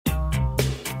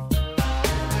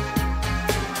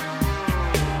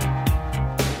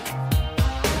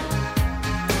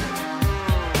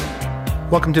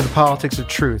Welcome to the Politics of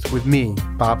Truth with me,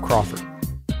 Bob Crawford.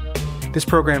 This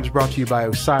program is brought to you by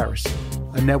Osiris,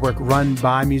 a network run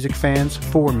by music fans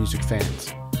for music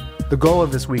fans. The goal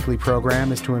of this weekly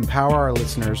program is to empower our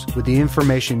listeners with the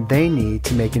information they need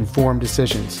to make informed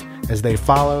decisions as they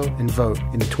follow and vote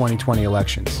in the 2020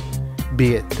 elections,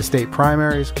 be it the state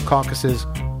primaries, caucuses,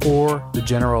 or the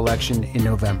general election in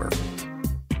November.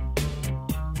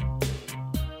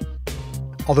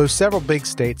 Although several big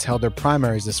states held their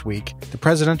primaries this week, the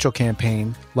presidential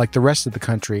campaign, like the rest of the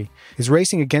country, is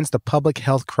racing against a public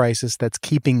health crisis that's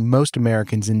keeping most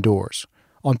Americans indoors.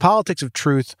 On Politics of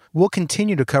Truth, we'll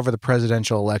continue to cover the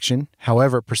presidential election,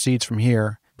 however it proceeds from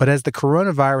here. But as the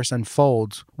coronavirus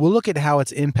unfolds, we'll look at how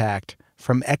its impact,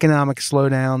 from economic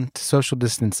slowdown to social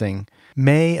distancing,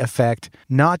 may affect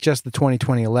not just the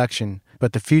 2020 election,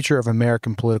 but the future of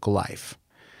American political life.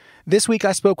 This week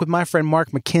I spoke with my friend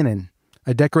Mark McKinnon,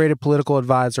 a decorated political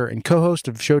advisor and co-host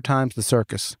of Showtime's The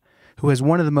Circus, who has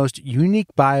one of the most unique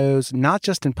bios not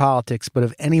just in politics, but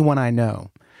of anyone I know.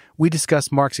 We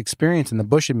discuss Mark's experience in the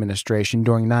Bush administration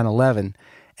during 9/11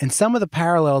 and some of the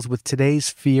parallels with today's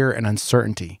fear and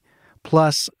uncertainty,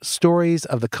 plus stories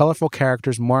of the colorful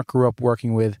characters Mark grew up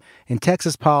working with in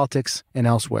Texas politics and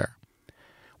elsewhere.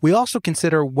 We also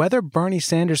consider whether Bernie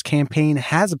Sanders' campaign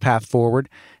has a path forward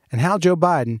and how Joe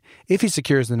Biden, if he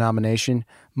secures the nomination,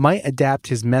 might adapt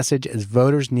his message as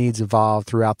voters' needs evolve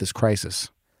throughout this crisis.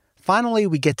 Finally,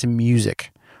 we get to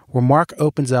music, where Mark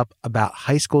opens up about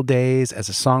high school days as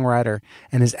a songwriter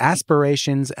and his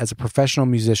aspirations as a professional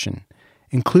musician,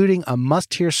 including a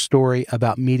must-hear story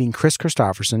about meeting Chris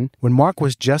Christopherson when Mark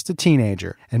was just a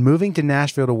teenager and moving to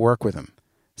Nashville to work with him.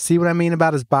 See what I mean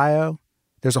about his bio?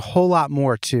 There's a whole lot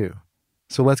more, too.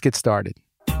 So let's get started.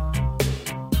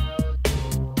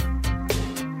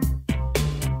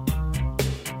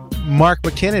 Mark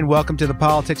McKinnon, welcome to the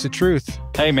Politics of Truth.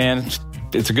 Hey, man,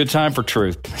 it's a good time for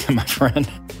truth, my friend.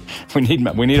 We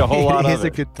need a whole lot of it. It is a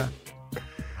good time.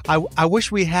 I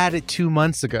wish we had it 2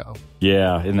 months ago.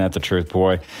 Yeah, isn't that the truth,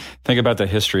 boy? Think about the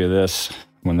history of this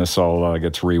when this all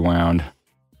gets rewound.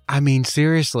 I mean,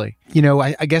 seriously. You know,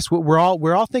 I guess we're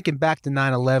all thinking back to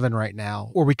 9/11 right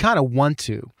now, or we kind of want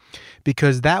to,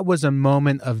 because that was a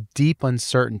moment of deep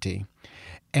uncertainty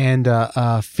and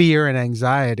fear and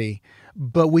anxiety.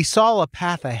 But we saw a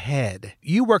path ahead.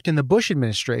 You worked in the Bush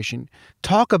administration.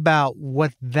 Talk about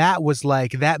what that was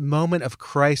like, that moment of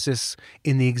crisis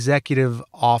in the executive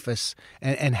office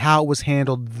and how it was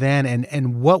handled then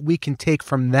and what we can take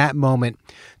from that moment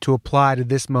to apply to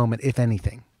this moment, if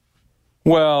anything.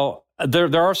 Well,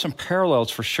 there are some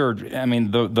parallels for sure. I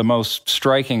mean, the most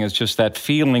striking is just that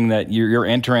feeling that you're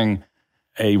entering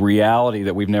a reality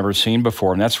that we've never seen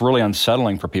before. And that's really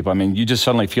unsettling for people. I mean, you just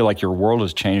suddenly feel like your world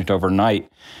has changed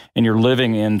overnight and you're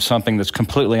living in something that's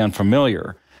completely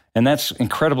unfamiliar. And that's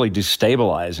incredibly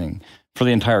destabilizing for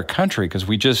the entire country because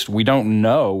we don't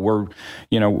know.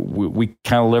 We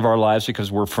kind of live our lives because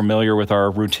we're familiar with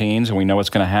our routines and we know what's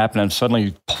going to happen. And suddenly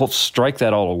you strike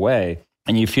that all away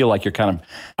and you feel like you're kind of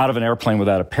out of an airplane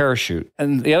without a parachute.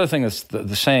 And the other thing that's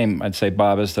the same, I'd say,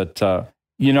 Bob, is that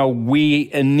we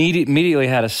immediately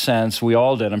had a sense, we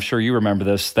all did, I'm sure you remember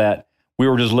this, that we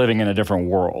were just living in a different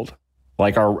world.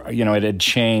 Like it had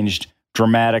changed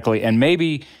dramatically. And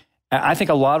maybe, I think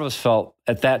a lot of us felt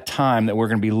at that time that we're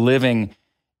going to be living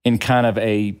in kind of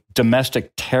a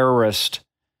domestic terrorist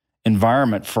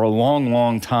environment for a long,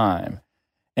 long time.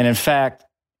 And in fact,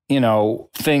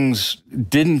 things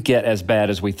didn't get as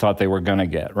bad as we thought they were going to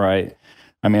get, right?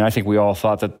 I mean, I think we all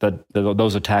thought that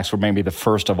those attacks were maybe the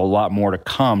first of a lot more to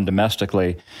come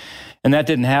domestically. And that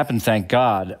didn't happen, thank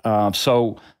God.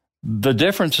 So the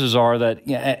differences are that,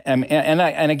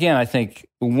 and again, I think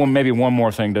maybe one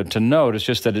more thing to note is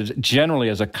just that generally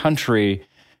as a country,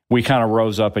 we kind of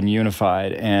rose up and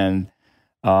unified. And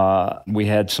we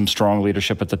had some strong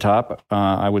leadership at the top,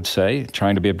 I would say,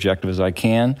 trying to be objective as I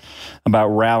can, about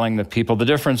rallying the people. The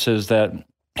difference is that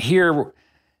here,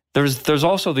 There's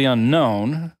also the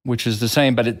unknown, which is the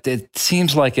same, but it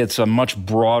seems like it's a much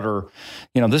broader,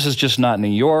 this is just not New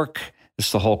York,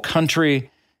 it's the whole country.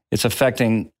 It's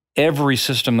affecting every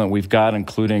system that we've got,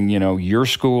 including, your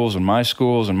schools and my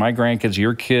grandkids,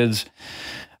 your kids,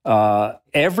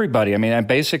 everybody. I mean,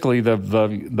 basically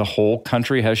the whole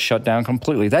country has shut down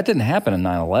completely. That didn't happen in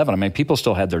 9/11. I mean, people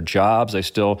still had their jobs,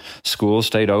 schools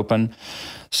stayed open.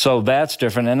 So that's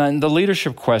different. And then the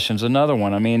leadership question is another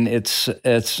one. I mean, it's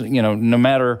no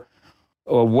matter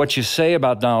what you say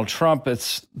about Donald Trump,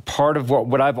 it's part of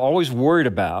what I've always worried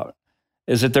about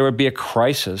is that there would be a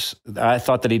crisis. I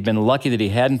thought that he'd been lucky that he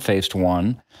hadn't faced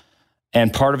one.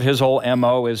 And part of his whole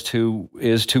MO is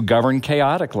to govern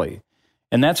chaotically.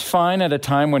 And that's fine at a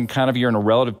time when kind of you're in a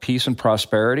relative peace and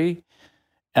prosperity.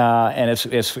 And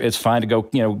it's fine to go,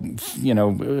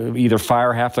 either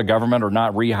fire half the government or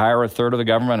not rehire a third of the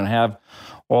government and have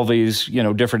all these,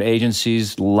 different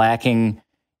agencies lacking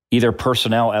either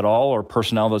personnel at all or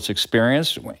personnel that's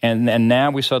experienced. And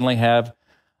now we suddenly have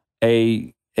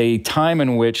a time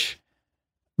in which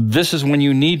this is when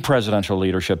you need presidential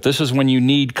leadership. This is when you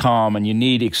need calm and you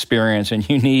need experience and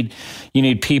you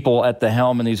need people at the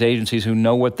helm in these agencies who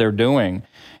know what they're doing.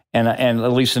 And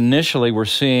at least initially, we're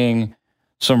seeing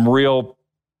some real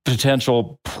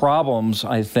potential problems,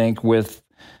 I think, with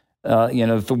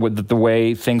the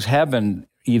way things have been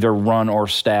either run or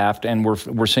staffed, and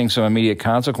we're seeing some immediate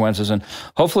consequences. And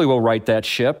hopefully, we'll right that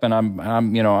ship. And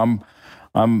I'm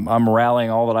rallying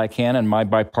all that I can in my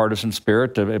bipartisan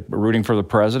spirit, rooting for the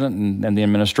president and the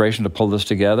administration to pull this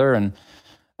together. And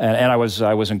I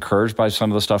was encouraged by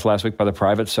some of the stuff last week by the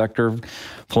private sector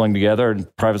pulling together.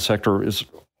 And private sector is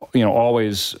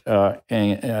always a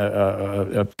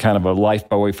kind of a life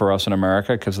buoy for us in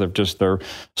America because they're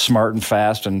smart and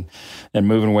fast and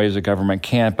move in ways that government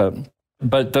can't.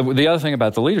 But the other thing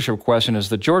about the leadership question is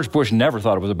that George Bush never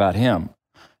thought it was about him.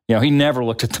 He never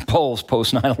looked at the polls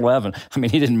post 9/11. I mean,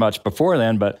 he didn't much before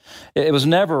then, but it was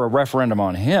never a referendum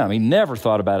on him. He never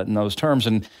thought about it in those terms,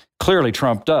 and clearly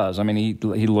Trump does. I mean,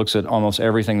 he looks at almost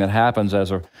everything that happens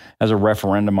as a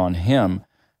referendum on him.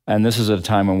 And this is at a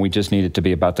time when we just need it to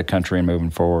be about the country and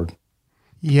moving forward.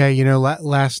 Yeah,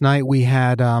 last night we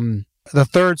had the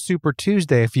third Super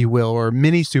Tuesday, if you will, or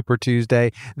mini Super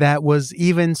Tuesday, that was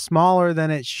even smaller than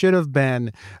it should have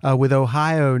been, with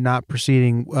Ohio not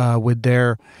proceeding with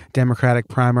their Democratic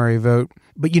primary vote.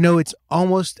 But, it's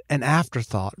almost an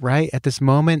afterthought, right? At this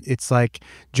moment, it's like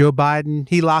Joe Biden,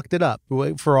 he locked it up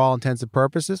for all intents and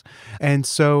purposes. And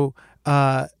so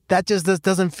that just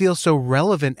doesn't feel so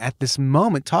relevant at this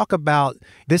moment. Talk about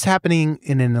this happening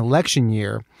in an election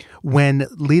year when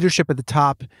leadership at the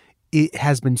top it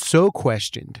has been so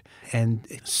questioned and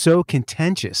so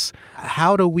contentious.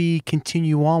 How do we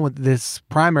continue on with this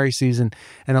primary season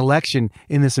and election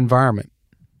in this environment?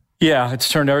 Yeah, it's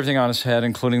turned everything on its head,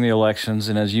 including the elections.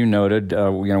 And as you noted,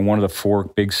 one of the four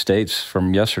big states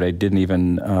from yesterday didn't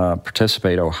even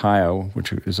participate, Ohio,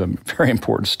 which is a very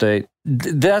important state.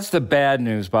 That's the bad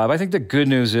news, Bob. I think the good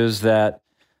news is that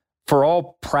for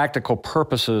all practical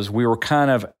purposes, we were kind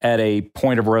of at a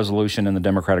point of resolution in the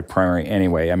Democratic primary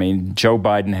anyway. I mean, Joe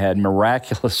Biden had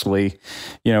miraculously,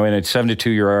 in a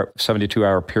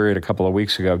 72-hour period a couple of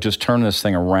weeks ago, just turned this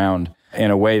thing around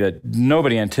in a way that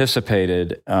nobody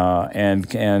anticipated,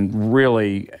 and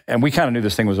we kind of knew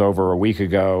this thing was over a week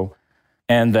ago,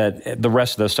 and that the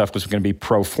rest of this stuff was going to be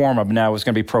pro forma. But now it was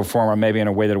going to be pro forma maybe in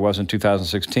a way that it was in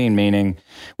 2016, meaning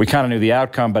we kind of knew the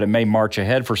outcome, but it may march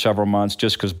ahead for several months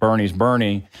just because Bernie's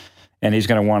Bernie, and he's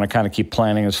going to want to kind of keep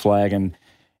planting his flag and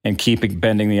keep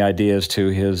bending the ideas to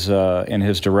his in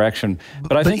his direction.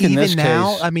 But I think in this case,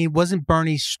 now, I mean, wasn't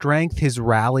Bernie's strength his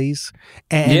rallies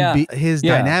and his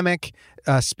dynamic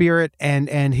spirit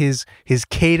and his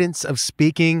cadence of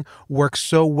speaking works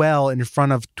so well in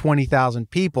front of 20,000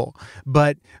 people.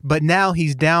 But now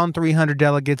he's down 300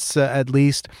 delegates at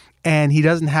least, and he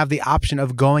doesn't have the option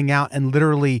of going out and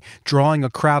literally drawing a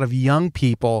crowd of young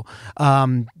people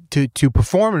to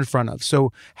perform in front of.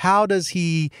 So how does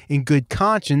he, in good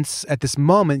conscience, at this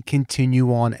moment,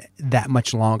 continue on that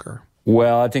much longer?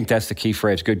 Well, I think that's the key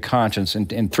phrase, good conscience,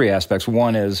 in three aspects.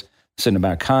 One is sitting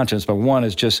about conscience, but one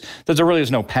is just that there really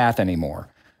is no path anymore.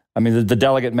 I mean, the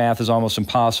delegate math is almost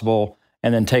impossible,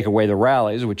 and then take away the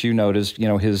rallies, which you note is,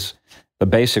 the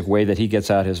basic way that he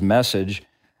gets out his message.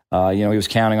 He was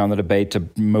counting on the debate to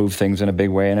move things in a big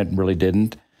way, and it really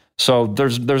didn't. So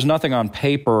there's nothing on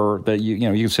paper that you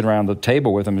can sit around the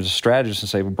table with him as a strategist and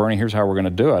say, well, Bernie, here's how we're going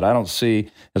to do it. I don't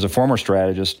see, as a former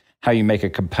strategist, how you make a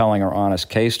compelling or honest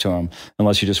case to him,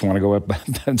 unless you just want to go up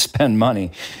and spend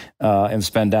money and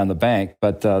spend down the bank.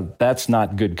 But that's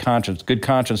not good conscience. Good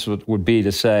conscience would be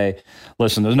to say,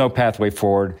 listen, there's no pathway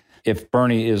forward. If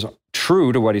Bernie is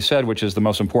true to what he said, which is the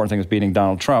most important thing is beating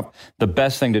Donald Trump, the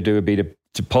best thing to do would be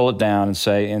to pull it down and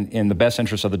say, in the best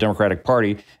interest of the Democratic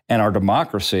Party and our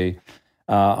democracy,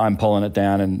 I'm pulling it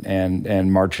down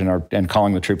and marching and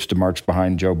calling the troops to march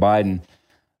behind Joe Biden.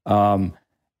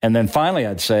 And then finally,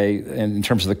 I'd say, in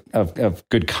terms of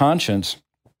good conscience,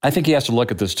 I think he has to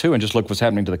look at this too and just look what's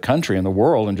happening to the country and the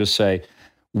world and just say,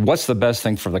 what's the best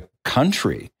thing for the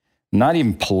country? Not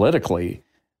even politically.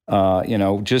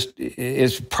 Just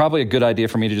it's probably a good idea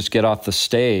for me to just get off the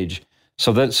stage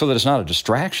so that it's not a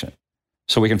distraction.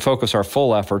 So we can focus our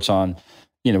full efforts on,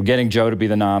 getting Joe to be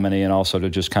the nominee and also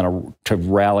to just kind of to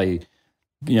rally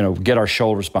get our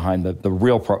shoulders behind the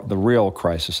real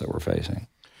crisis that we're facing.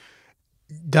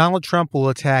 Donald Trump will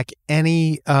attack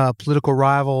any political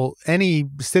rival, any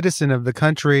citizen of the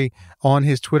country on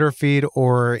his Twitter feed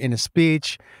or in a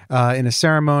speech, in a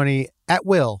ceremony, at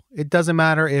will. It doesn't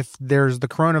matter if there's the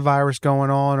coronavirus going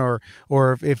on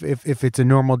or if it's a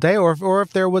normal day or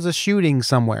if there was a shooting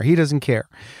somewhere. He doesn't care.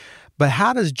 But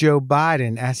how does Joe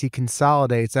Biden, as he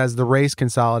consolidates, as the race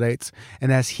consolidates,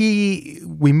 and as we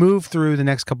move through the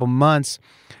next couple months,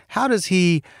 how does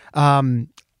he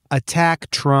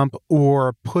attack Trump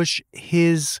or push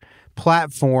his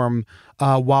platform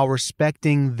while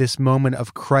respecting this moment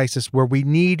of crisis where we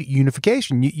need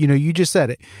unification? You just said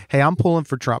it. Hey, I'm pulling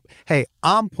for Trump. Hey,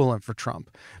 I'm pulling for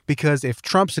Trump. Because if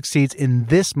Trump succeeds in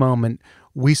this moment,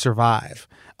 we survive.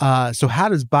 So how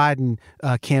does Biden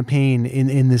campaign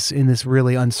in this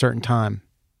really uncertain time?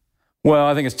 Well,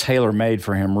 I think it's tailor-made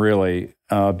for him, really,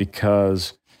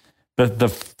 because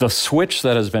the switch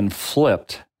that has been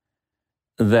flipped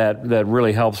that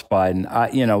really helps Biden.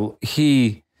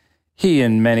 He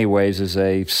in many ways is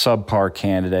a subpar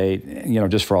candidate,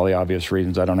 just for all the obvious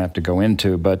reasons I don't have to go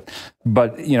into, but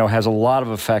has a lot of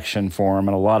affection for him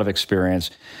and a lot of experience.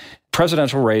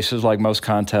 Presidential races, like most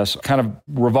contests, kind of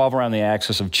revolve around the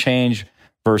axis of change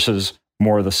versus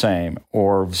more of the same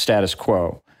or status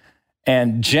quo.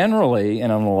 And generally,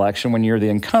 in an election, when you're the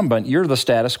incumbent, you're the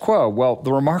status quo. Well,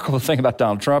 the remarkable thing about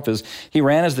Donald Trump is he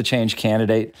ran as the change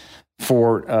candidate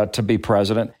to be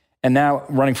president, and now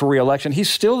running for re-election, he's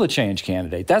still the change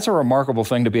candidate. That's a remarkable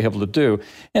thing to be able to do,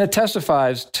 and it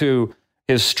testifies to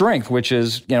his strength, which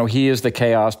is, he is the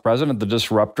chaos president, the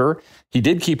disruptor. He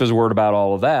did keep his word about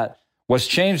all of that. What's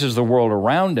changed is the world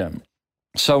around him.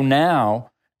 So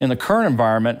now, in the current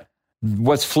environment,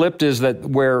 what's flipped is that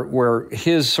where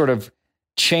his sort of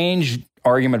change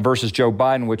argument versus Joe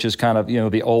Biden, which is kind of,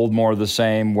 the old, more of the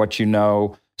same, what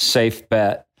safe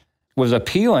bet, was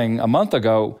appealing a month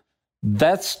ago,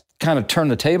 that's kind of turned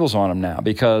the tables on him now,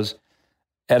 because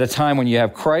at a time when you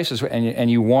have crisis and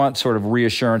you want sort of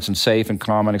reassurance and safe and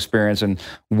common experience and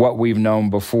what we've known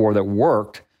before that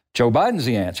worked, Joe Biden's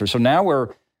the answer. So now we're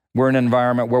in an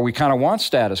environment where we kind of want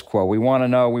status quo. We want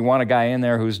a guy in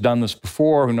there who's done this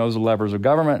before, who knows the levers of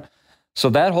government. So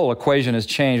that whole equation has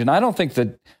changed. And I don't think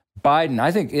that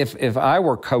I think if I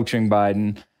were coaching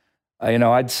Biden,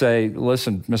 I'd say,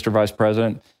 listen, Mr. Vice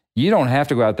President, you don't have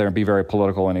to go out there and be very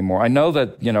political anymore. I know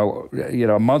that,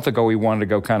 a month ago we wanted to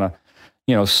go kind of,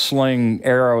 sling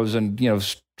arrows and,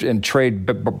 and trade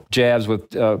jabs with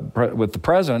the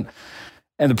president.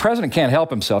 And the president can't help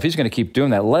himself. He's going to keep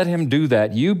doing that. Let him do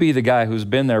that. You be the guy who's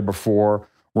been there before.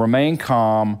 Remain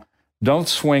calm. Don't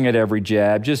swing at every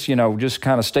jab. Just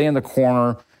kind of stay in the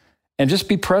corner and just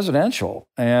be presidential.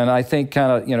 And I think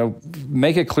kind of,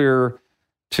 make it clear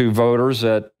to voters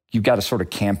that you've got to sort of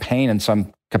campaign in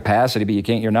some capacity, but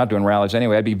you're not doing rallies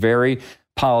anyway. I'd be very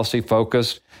policy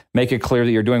focused, make it clear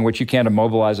that you're doing what you can to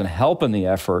mobilize and help in the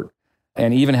effort,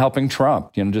 and even helping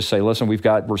Trump. Just say, listen, we've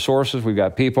got resources, we've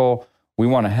got people, we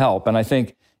want to help. And I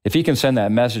think if he can send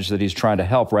that message that he's trying to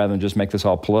help rather than just make this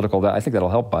all political, I think that'll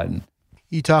help Biden.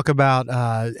 You talk about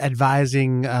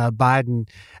advising Biden.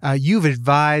 You've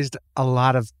advised a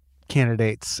lot of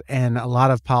candidates and a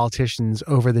lot of politicians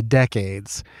over the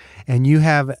decades, and you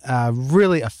have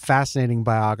really a fascinating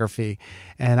biography,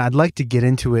 and I'd like to get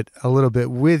into it a little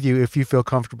bit with you if you feel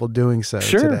comfortable doing so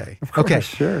today. Of course, okay,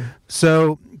 sure.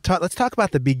 So let's talk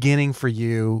about the beginning for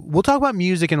you. We'll talk about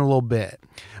music in a little bit,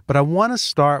 but I want to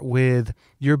start with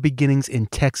your beginnings in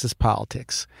Texas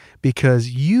politics, because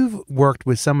you've worked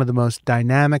with some of the most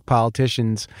dynamic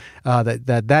politicians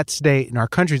that state and our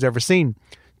country's ever seen.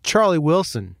 Charlie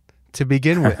Wilson, to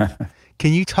begin with.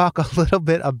 Can you talk a little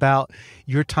bit about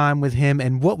your time with him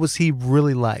and what was he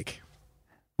really like?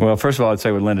 Well, first of all, I'd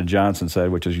say what Lyndon Johnson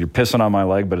said, which is, you're pissing on my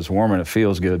leg, but it's warm and it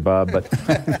feels good, Bob. But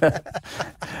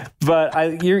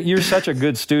you're such a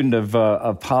good student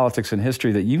of politics and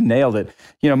history that you nailed it.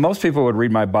 Most people would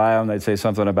read my bio and they'd say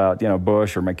something about,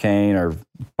 Bush or McCain or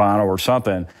Bono or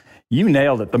something. You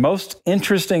nailed it. The most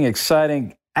interesting,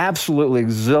 exciting, absolutely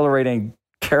exhilarating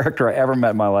character I ever met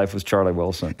in my life was Charlie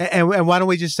Wilson. And why don't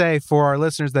we just say, for our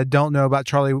listeners that don't know about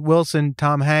Charlie Wilson,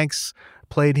 Tom Hanks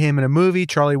played him in a movie,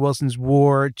 Charlie Wilson's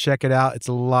War. Check it out. It's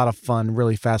a lot of fun,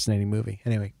 really fascinating movie.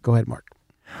 Anyway, go ahead, Mark.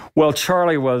 Well,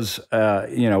 Charlie was,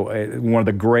 one of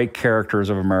the great characters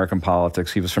of American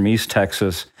politics. He was from East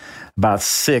Texas, about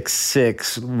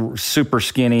 6'6", super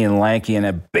skinny and lanky, and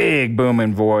a big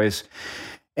booming voice.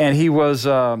 And he was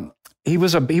a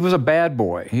bad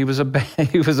boy. He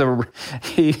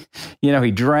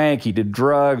drank, he did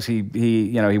drugs, he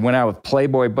went out with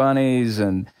Playboy bunnies,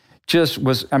 and just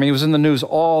was, I mean, he was in the news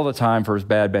all the time for his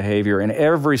bad behavior. In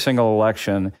every single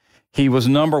election, he was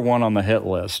number one on the hit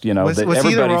list. You know, was he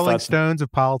the Rolling Stones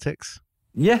of politics?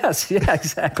 Yes, yeah,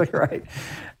 exactly right.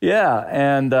 Yeah,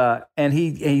 and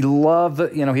he loved,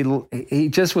 you know, he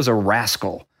just was a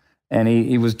rascal, and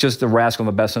he was just a rascal in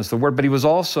the best sense of the word. But he was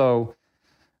also,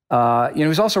 you know, he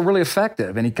was also really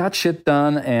effective, and he got shit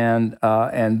done. And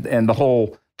the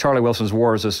whole Charlie Wilson's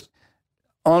War is this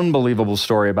unbelievable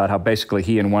story about how basically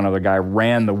he and one other guy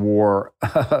ran the war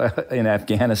in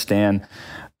Afghanistan.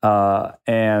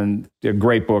 And a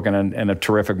great book and a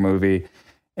terrific movie.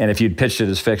 And if you'd pitched it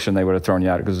as fiction, they would have thrown you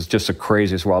out because it's just the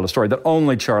craziest, wildest story that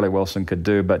only Charlie Wilson could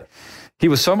do. But he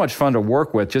was so much fun to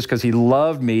work with just because he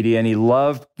loved media and he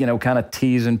loved, you know, kind of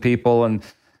teasing people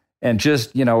and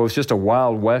just, you know, it was just a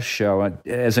Wild West show. And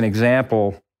as an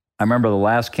example, I remember the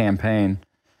last campaign,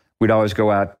 we'd always go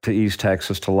out to East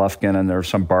Texas to Lufkin, and there was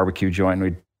some barbecue joint, and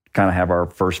we'd kind of have our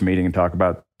first meeting and talk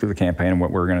about the campaign and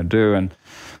what we were going to do. And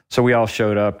so we all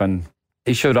showed up, and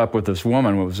he showed up with this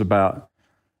woman who was about,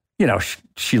 you know,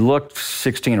 she looked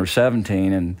 16 or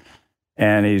 17,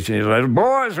 and he's like,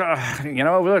 boys, you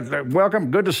know, welcome,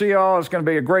 good to see you all. It's going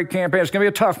to be a great campaign. It's going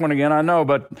to be a tough one again, I know,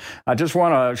 but I just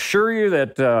want to assure you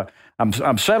that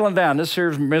I'm settling down. This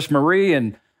here's Miss Marie,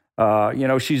 and you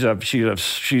know, she's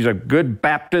a good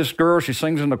Baptist girl. She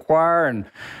sings in the choir, and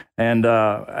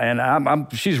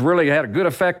she's really had a good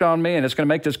effect on me, and it's going to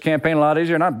make this campaign a lot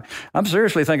easier. And I'm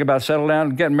seriously thinking about settling down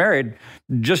and getting married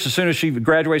just as soon as she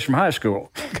graduates from high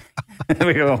school.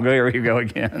 We go, here we go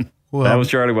again. Well, that was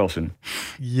Charlie Wilson.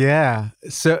 Yeah.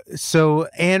 So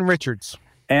Ann Richards.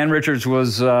 Ann Richards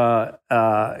was, you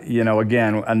know,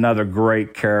 again, another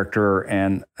great character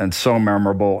and so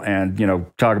memorable. And, you know,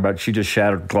 talk about, she just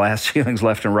shattered glass ceilings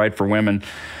left and right for women.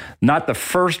 Not the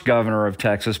first governor of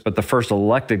Texas, but the first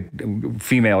elected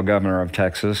female governor of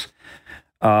Texas,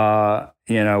 you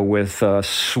know, with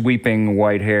sweeping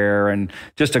white hair and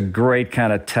just a great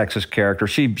kind of Texas character.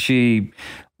 She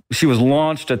was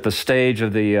launched at the stage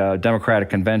of the Democratic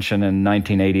Convention in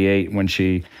 1988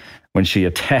 when she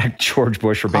attacked George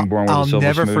Bush for being born with a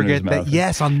silver spoon in his mouth.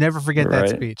 Yes, I'll never forget that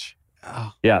speech.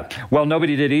 Oh. Yeah. Well,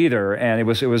 nobody did either, and it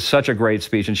was such a great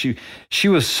speech, and she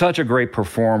was such a great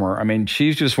performer. I mean,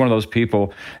 she's just one of those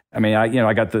people. I mean,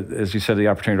 I got as you said, the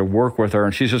opportunity to work with her,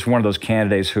 and she's just one of those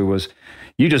candidates who was,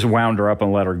 you just wound her up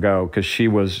and let her go because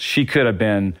she could have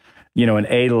been, you know, an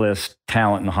A-list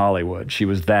talent in Hollywood. She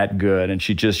was that good, and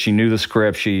she knew the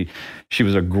script. She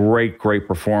was a great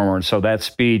performer, and so that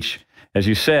speech, as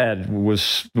you said,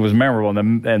 was memorable.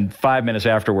 And 5 minutes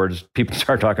afterwards, people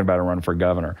started talking about her running for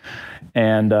governor.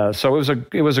 And so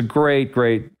it was a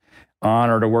great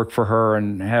honor to work for her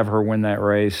and have her win that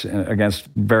race against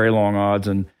very long odds.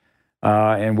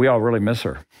 And we all really miss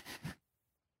her.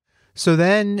 So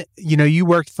then, you know, you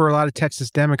worked for a lot of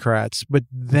Texas Democrats, but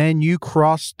then you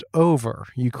crossed over.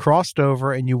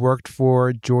 And you worked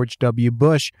for George W.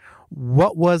 Bush.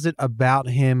 What was it about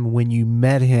him when you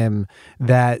met him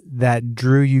that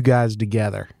drew you guys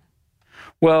together?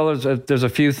 Well, there's a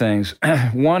few things.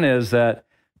 One is that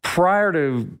prior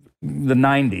to the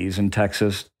 90s in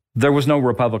Texas, there was no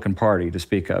Republican Party to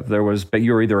speak of. But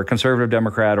you were either a conservative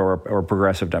Democrat or a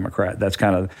progressive Democrat. That's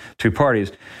kind of two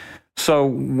parties. So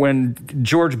when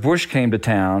George Bush came to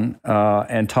town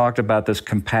and talked about this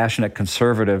compassionate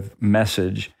conservative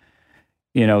message,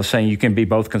 you know, saying you can be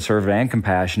both conservative and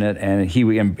compassionate, and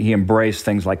he embraced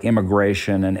things like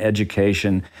immigration and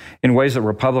education in ways that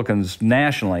Republicans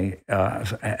nationally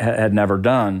had never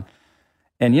done.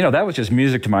 And, you know, that was just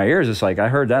music to my ears. It's like, I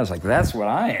heard that. I was like, that's what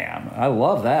I am. I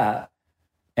love that.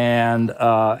 And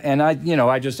I, you know,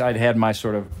 I'd had my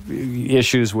sort of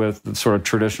issues with sort of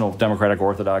traditional Democratic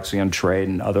orthodoxy and trade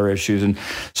and other issues. And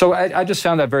so I just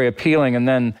found that very appealing. And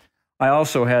then I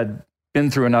also had been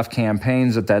through enough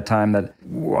campaigns at that time that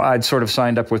I'd sort of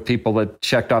signed up with people that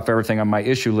checked off everything on my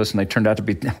issue list, and they turned out to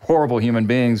be horrible human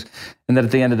beings. And that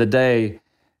at the end of the day,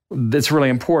 it's really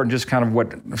important just kind of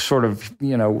what sort of,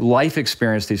 you know, life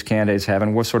experience these candidates have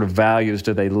and what sort of values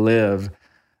do they live,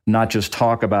 not just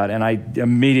talk about. And I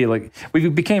immediately, we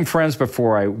became friends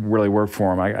before I really worked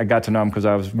for him. I got to know him because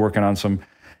I was working on some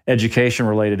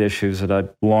education-related issues that I'd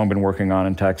long been working on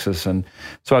in Texas. And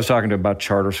so I was talking to him about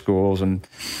charter schools. And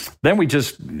then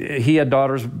he had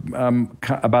daughters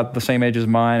about the same age as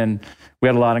mine, and we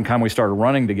had a lot in common. We started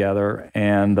running together.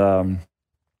 And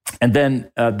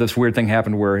then this weird thing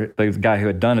happened where the guy who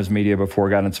had done his media before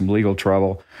got in some legal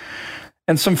trouble.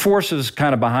 And some forces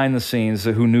kind of behind the scenes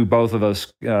who knew both of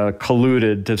us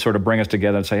colluded to sort of bring us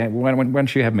together and say, hey, why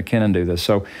don't you have McKinnon do this?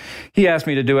 So he asked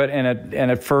me to do it.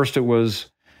 And at first it was,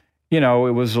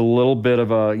 it was a little bit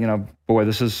of a, boy,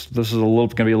 this is a little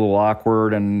going to be a little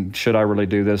awkward, and should I really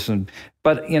do this?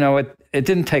 But it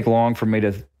didn't take long for me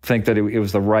to think that it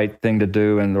was the right thing to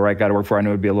do and the right guy to work for. I knew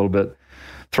it'd be a little bit,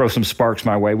 throw some sparks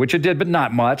my way, which it did, but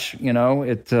not much. There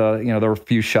were a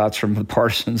few shots from the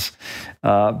partisans,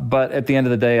 but at the end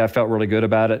of the day, I felt really good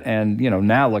about it. And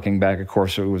now looking back, of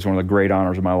course, it was one of the great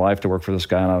honors of my life to work for this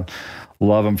guy, and I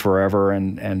love him forever.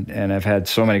 And I've had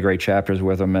so many great chapters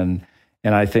with him, and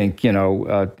I think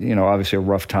obviously a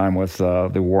rough time with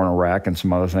the war in Iraq and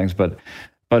some other things, but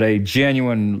a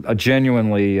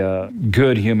genuinely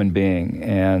good human being,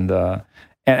 and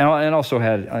also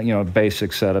had a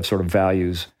basic set of sort of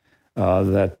values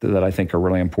that I think are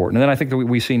really important. And then I think that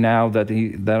we see now that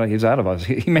he's out of us.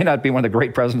 He may not be one of the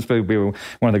great presidents, but he'll be one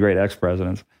of the great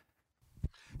ex-presidents.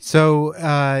 So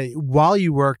while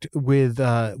you worked with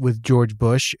George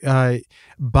Bush,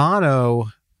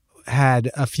 Bono had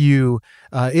a few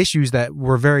issues that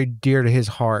were very dear to his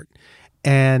heart.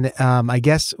 And I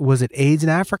guess, was it AIDS in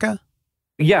Africa?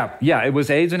 Yeah, it was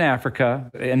AIDS in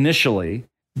Africa initially.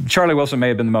 Charlie Wilson may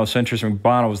have been the most interesting.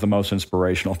 Bono was the most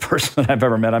inspirational person that I've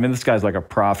ever met. I mean, this guy's like a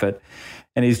prophet,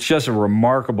 and he's just a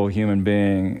remarkable human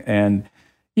being. And,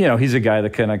 he's a guy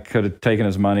that could have taken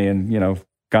his money and,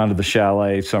 gone to the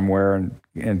chalet somewhere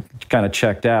and kind of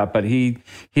checked out. But he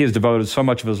has devoted so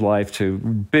much of his life to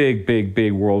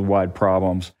big worldwide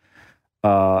problems.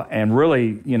 And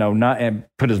really, not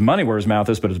put his money where his mouth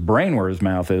is, but his brain where his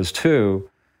mouth is too,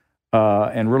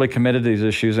 and really committed to these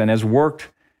issues, and has worked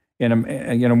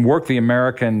worked the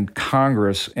American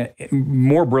Congress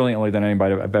more brilliantly than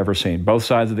anybody I've ever seen. Both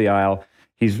sides of the aisle.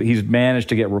 He's managed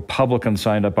to get Republicans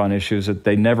signed up on issues that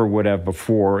they never would have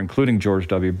before, including George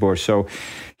W. Bush. So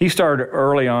he started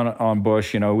early on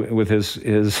Bush, with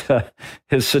his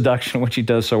seduction, which he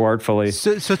does so artfully.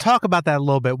 So talk about that a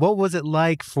little bit. What was it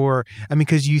like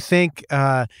because you think,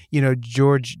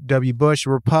 George W. Bush,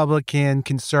 Republican,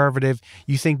 conservative.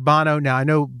 You think Bono. Now I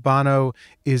know Bono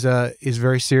is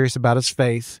very serious about his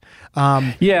faith.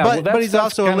 But he's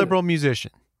also a liberal musician.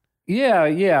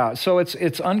 Yeah. So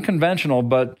it's unconventional,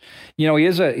 but he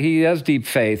has deep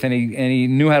faith, and he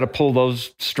knew how to pull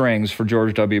those strings for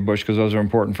George W. Bush because those are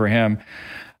important for him.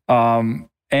 And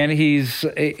he's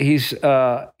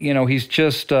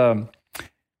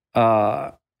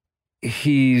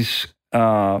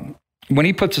when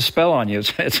he puts a spell on you,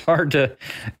 it's hard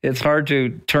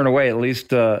to turn away. At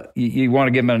least you want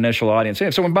to give him an initial audience.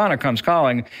 So when Bono comes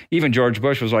calling, even George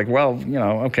Bush was like, well,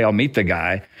 okay, I'll meet the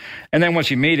guy. And then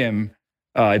once you meet him,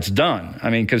 it's done. I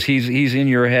mean, because he's in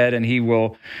your head, and he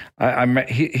will.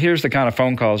 Here's the kind of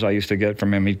phone calls I used to get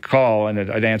from him. He'd call, and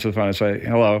I'd answer the phone and say,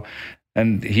 hello.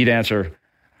 And he'd answer,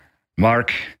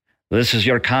 Mark, this is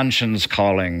your conscience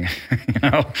calling,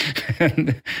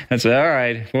 And I said, all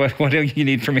right, what do you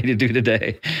need for me to do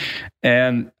today?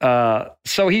 And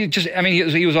so he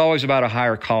was always about a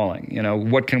higher calling.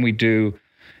 What can we do?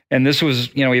 And this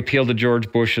was, he appealed to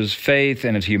George Bush's faith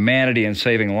and his humanity and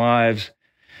saving lives.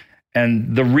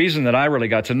 And the reason that I really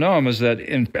got to know him is that,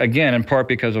 in part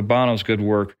because of Bono's good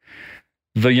work,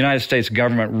 the United States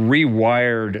government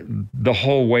rewired the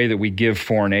whole way that we give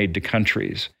foreign aid to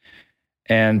countries.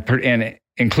 And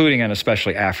including and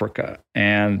especially Africa.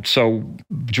 And so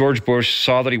George Bush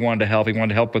saw that he wanted to help. He wanted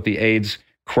to help with the AIDS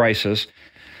crisis,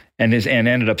 and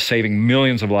ended up saving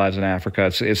millions of lives in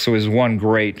Africa. It's one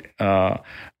great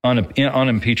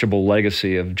unimpeachable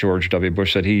legacy of George W.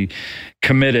 Bush, that he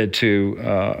committed to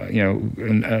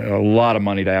a lot of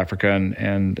money to Africa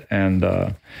and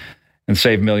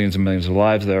saved millions and millions of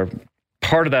lives there.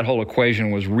 Part of that whole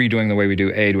equation was redoing the way we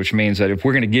do aid, which means that if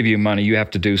we're going to give you money, you have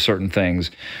to do certain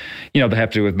things, that have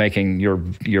to do with making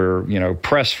your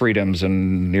press freedoms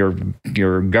and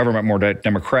your government more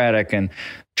democratic, and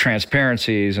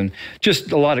transparencies, and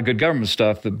just a lot of good government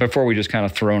stuff before we just kind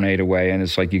of thrown aid away. And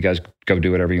it's like, you guys go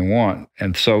do whatever you want.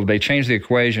 And so they changed the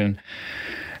equation.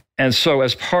 And so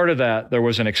as part of that, there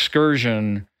was an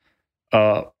excursion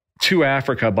to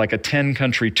Africa, like a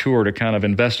 10-country tour, to kind of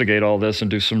investigate all this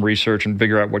and do some research and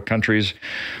figure out what countries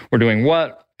were doing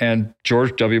what. And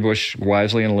George W. Bush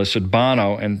wisely enlisted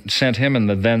Bono and sent him and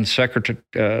the then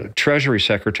Treasury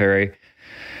Secretary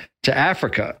to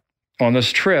Africa on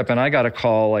this trip. And I got a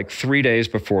call like 3 days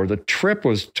before the trip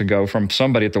was to go from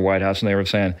somebody at the White House, and they were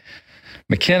saying,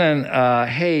 McKinnon,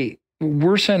 hey,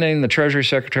 we're sending the Treasury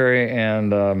Secretary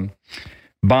and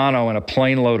Bono and a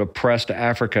plane load of press to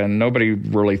Africa, and nobody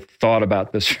really thought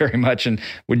about this very much. And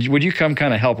would you come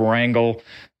kind of help wrangle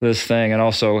this thing, and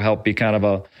also help be kind of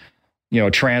a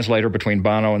translator between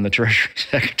Bono and the Treasury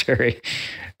Secretary?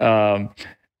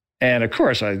 And of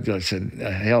course, I said,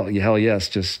 hell yes,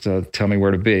 just tell me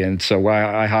where to be. And so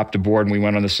I hopped aboard and we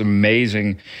went on this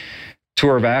amazing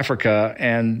tour of Africa.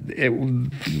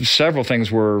 And several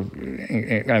things were,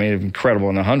 incredible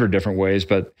in 100 different ways.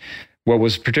 But what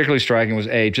was particularly striking was,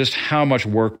 just how much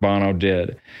work Bono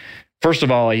did. First of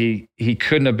all, he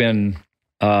couldn't have been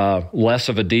less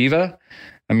of a diva.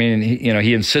 I mean,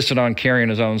 he insisted on carrying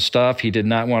his own stuff. He did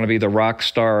not want to be the rock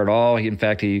star at all. He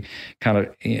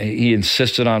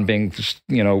insisted on being,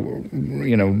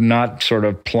 not sort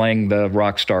of playing the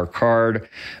rock star card.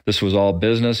 This was all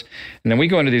business. And then we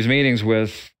go into these meetings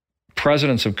with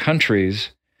presidents of countries,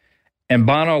 and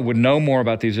Bono would know more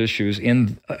about these issues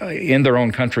in their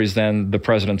own countries than the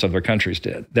presidents of their countries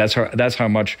did. That's how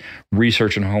much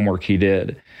research and homework he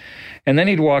did. And then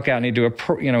he'd walk out and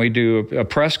he'd do a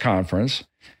press conference.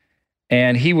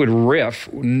 And he would riff,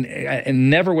 and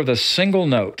never with a single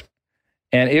note.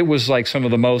 And it was like some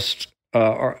of the most,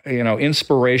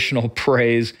 inspirational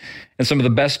praise and some of the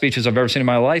best speeches I've ever seen in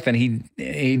my life. And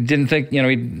he didn't think,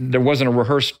 there wasn't a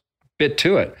rehearsed bit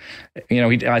to it.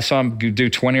 I saw him do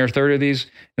 20 or 30 of these,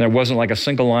 and there wasn't like a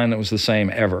single line that was the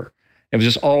same ever. It was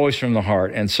just always from the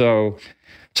heart. And so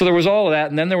there was all of that.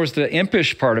 And then there was the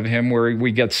impish part of him where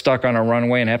we get stuck on a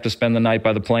runway and have to spend the night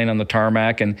by the plane on the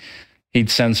tarmac, and he'd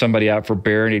send somebody out for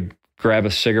beer and he'd grab a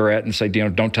cigarette and say,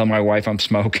 don't tell my wife I'm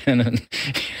smoking. And,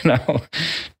 and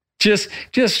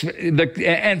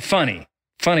funny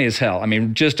as hell. I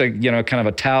mean, just kind of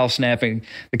a towel snapping,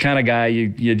 the kind of guy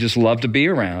you just love to be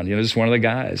around, just one of the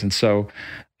guys. And so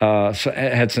I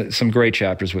had some great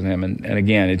chapters with him. And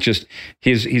again,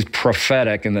 he's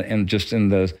prophetic in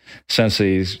the sense that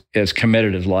he's as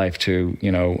committed his life to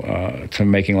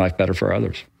making life better for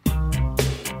others.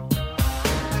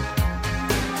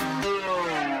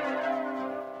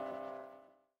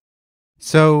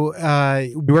 So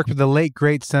we worked with the late,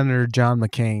 great Senator John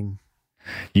McCain.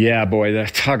 Yeah, boy,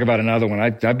 talk about another one.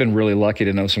 I've been really lucky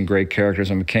to know some great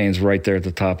characters, and McCain's right there at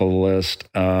the top of the list.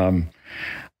 I'll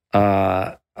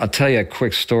tell you a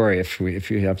quick story if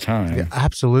you have time. Yeah,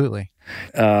 absolutely.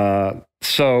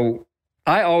 So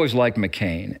I always liked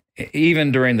McCain,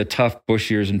 even during the tough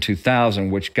Bush years in 2000,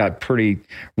 which got pretty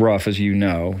rough, as you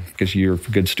know, because you're a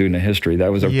good student of history.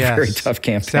 That was a very tough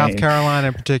campaign. South Carolina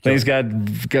in particular. Things got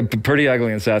pretty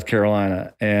ugly in South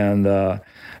Carolina. And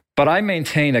but I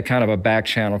maintained a kind of a back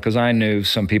channel because I knew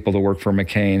some people that worked for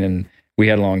McCain, and we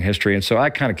had a long history. And so I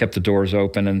kind of kept the doors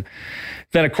open. And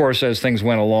then, of course, as things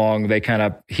went along, they kind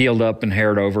of healed up and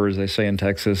haired over, as they say in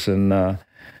Texas, and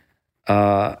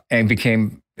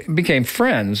became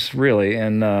friends, really.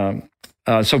 And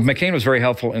so McCain was very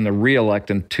helpful in the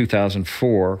re-elect in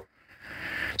 2004.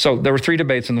 So there were 3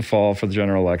 debates in the fall for the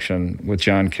general election with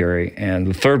John Kerry, and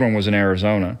the third one was in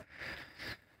Arizona.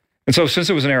 And so since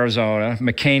it was in Arizona,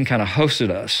 McCain kind of hosted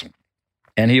us.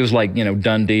 And he was like,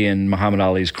 Dundee in Muhammad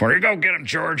Ali's corner. Go get him,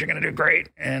 George. You're going to do great.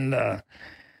 And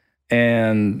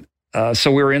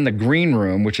so we were in the green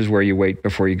room, which is where you wait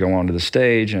before you go onto the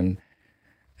stage. And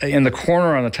in the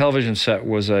corner on the television set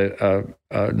was a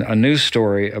news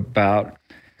story about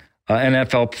an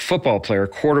NFL football player,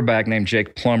 quarterback named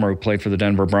Jake Plummer, who played for the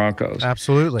Denver Broncos.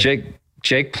 Absolutely.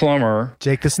 Jake Plummer.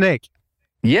 Jake the Snake.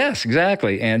 Yes,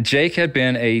 exactly. And Jake had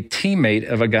been a teammate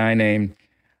of a guy named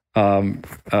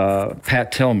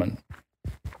Pat Tillman.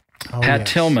 Pat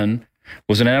Tillman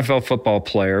was an NFL football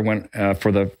player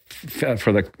for the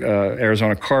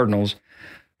Arizona Cardinals,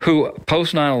 who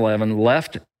post 9/11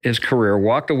 left his career,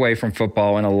 walked away from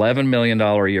football, an $11 million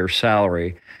a year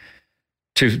salary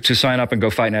to sign up and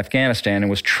go fight in Afghanistan, and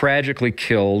was tragically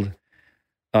killed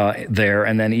there.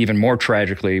 And then even more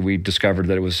tragically, we discovered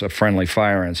that it was a friendly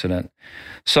fire incident.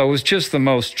 So it was just the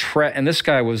most, and this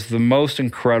guy was the most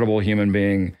incredible human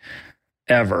being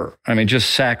ever. I mean,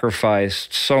 just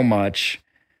sacrificed so much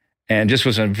and just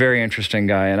was a very interesting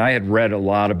guy. And I had read a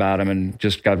lot about him and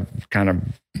just got kind of,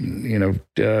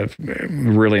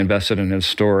 really invested in his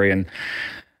story. And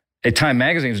a Time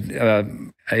Magazine's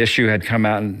issue had come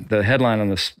out, and the headline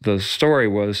on the story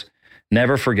was,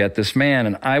 "Never forget this man."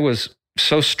 And I was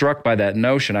so struck by that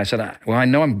notion. I said, well, I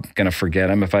know I'm going to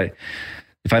forget him if I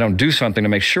don't do something to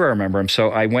make sure I remember him.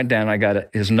 So I went down and I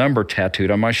got his number tattooed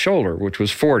on my shoulder, which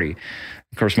was 40.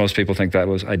 Of course, most people think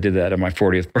I did that on my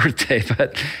 40th birthday.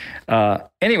 But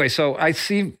anyway, so I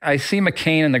see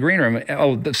McCain in the green room.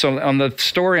 Oh, so on the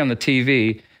story on the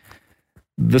TV,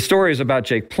 the story is about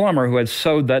Jake Plummer, who had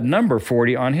sewed that number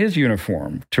 40 on his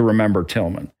uniform to remember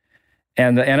Tillman.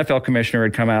 And the NFL commissioner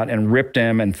had come out and ripped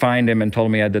him and fined him and told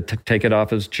him he had to take it off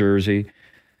his jersey.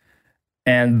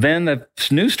 And then the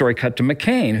news story cut to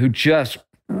McCain, who just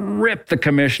ripped the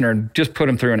commissioner and just put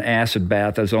him through an acid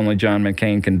bath, as only John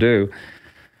McCain can do.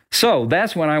 So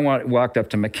that's when I walked up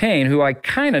to McCain, who I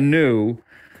kind of knew,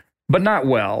 but not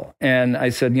well. And I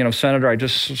said, Senator, I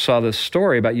just saw this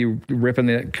story about you ripping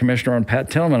the commissioner on Pat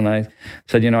Tillman. And I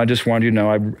said, I just wanted you to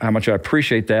know how much I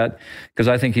appreciate that, because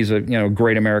I think he's a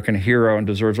great American hero and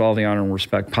deserves all the honor and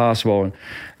respect possible.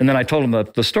 And then I told him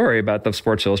the story about the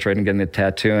Sports Illustrated and getting the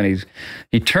tattoo. And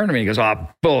he turned to me and goes, "Oh,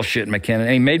 bullshit, McKinnon."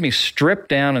 And he made me strip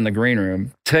down in the green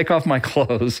room, take off my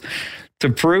clothes to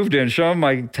prove to him, show him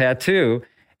my tattoo.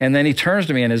 And then he turns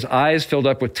to me and his eyes filled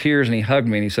up with tears and he hugged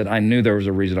me and he said, "I knew there was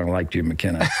a reason I liked you,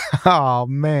 McKinnon." Oh,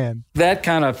 man. That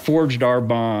kind of forged our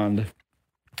bond.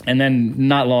 And then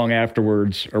not long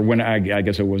afterwards, or when I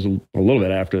guess it was a little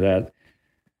bit after that,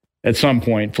 at some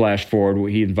point, flash forward,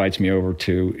 he invites me over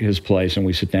to his place and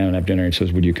we sit down and have dinner. He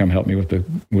says, "Would you come help me with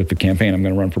the campaign? I'm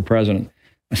going to run for president."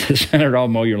 I said, "Senator, I'll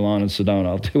mow your lawn in Sedona.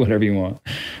 I'll do whatever you want."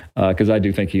 Because I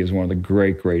do think he is one of the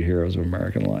great, great heroes of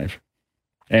American life.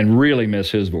 And really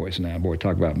miss his voice now. Boy,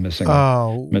 talk about missing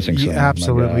someone.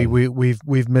 Absolutely.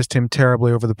 We've missed him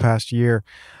terribly over the past year.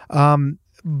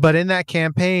 But in that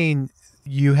campaign,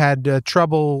 you had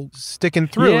trouble sticking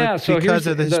through it because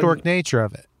of the historic nature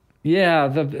of it. Yeah,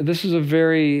 this is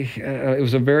it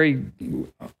was a very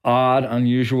odd,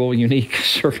 unusual, unique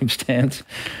circumstance.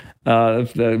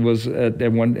 That was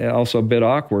also a bit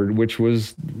awkward, which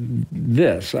was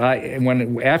this.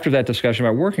 After that discussion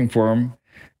about working for him,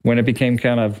 when it became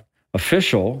kind of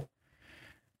official,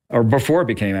 or before it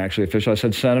became actually official, I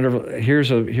said, "Senator, here's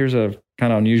a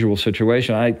kind of unusual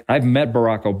situation. I've met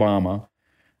Barack Obama.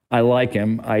 I like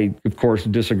him. I, of course,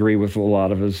 disagree with a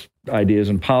lot of his ideas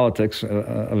and politics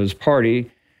of his party,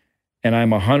 and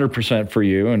I'm 100% for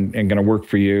you and going to work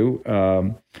for you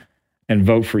and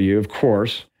vote for you, of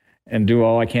course, and do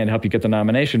all I can to help you get the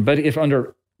nomination. But if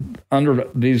under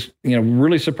these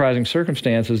really surprising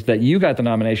circumstances that you got the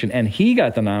nomination and he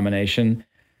got the nomination,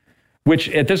 which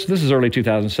at this is early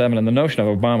 2007, and the notion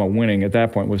of Obama winning at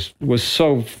that point was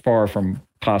so far from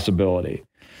possibility.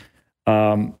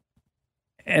 But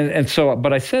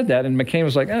I said that, and McCain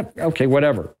was like, "Okay,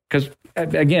 whatever," because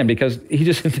he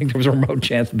just didn't think there was a remote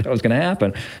chance that was going to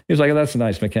happen. He was like, "That's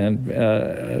nice, McCain.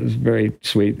 It was very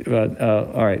sweet, but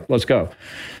all right, let's go."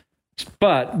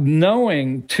 But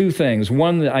knowing two things: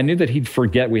 one, that I knew that he'd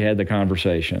forget we had the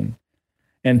conversation,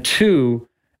 and two,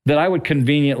 that I would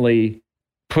conveniently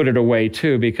put it away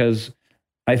too, because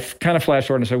I kind of flashed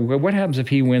forward and said, "Well, what happens if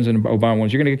he wins and Obama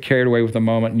wins? You're going to get carried away with the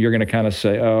moment, and you're going to kind of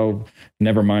say, 'Oh,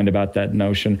 never mind about that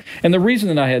notion.'" And the reason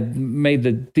that I had made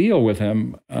the deal with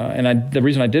him, the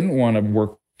reason I didn't want to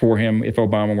work for him if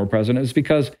Obama were president, is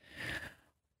because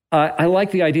I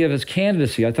like the idea of his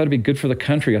candidacy. I thought it'd be good for the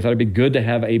country. I thought it'd be good to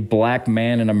have a black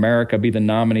man in America be the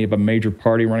nominee of a major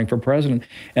party running for president.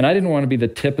 And I didn't want to be the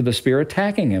tip of the spear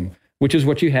attacking him, which is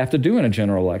what you have to do in a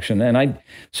general election.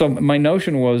 So my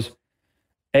notion was,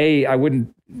 A, I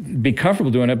wouldn't be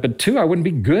comfortable doing it, but two, I wouldn't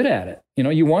be good at it.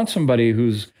 You want somebody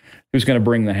who's going to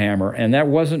bring the hammer, and that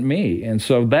wasn't me. And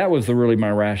so that was really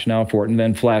my rationale for it. And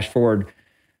then flash forward,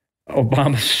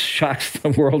 Obama shocks the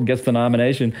world, gets the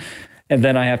nomination. And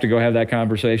then I have to go have that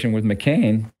conversation with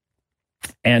McCain.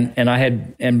 And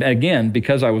again,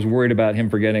 because I was worried about him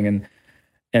forgetting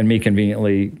and me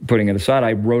conveniently putting it aside,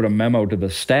 I wrote a memo to the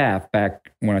staff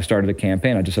back when I started the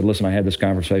campaign. I just said, "Listen, I had this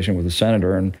conversation with the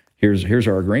senator and here's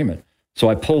our agreement." So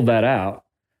I pulled that out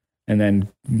and then,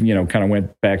 kind of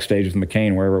went backstage with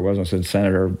McCain, wherever it was. And I said,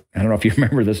 "Senator, I don't know if you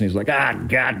remember this." And he's like, "God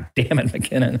damn it,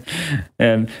 McKinnon."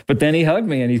 But then he hugged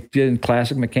me and he did in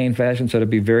classic McCain fashion, said, "It'd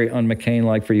be very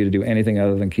un-McCain-like for you to do anything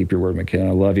other than keep your word, McKinnon.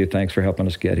 I love you. Thanks for helping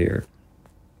us get here."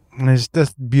 It's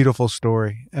just a beautiful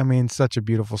story. I mean, such a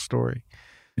beautiful story.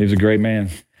 He was a great man.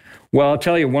 Well, I'll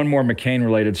tell you one more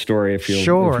McCain-related story if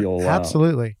you'll allow.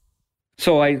 Absolutely.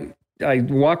 So I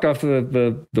walked off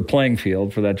the playing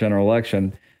field for that general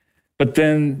election. But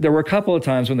then there were a couple of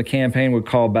times when the campaign would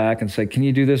call back and say, "Can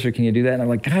you do this or can you do that?" And I'm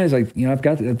like, "Guys, I've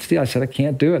got this deal." I said, "I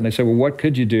can't do it." And they said, "Well, what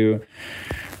could you do?"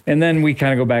 And then we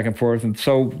kind of go back and forth. And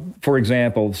so, for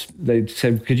example, they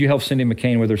said, "Could you help Cindy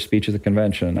McCain with her speech at the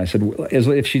convention?" And I said, "Well,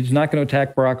 if she's not going to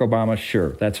attack Barack Obama,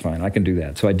 sure, that's fine. I can do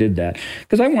that." So I did that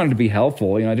because I wanted to be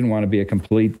helpful. I didn't want to be a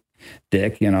complete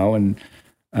dick, and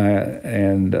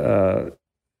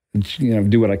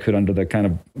do what I could under the kind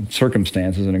of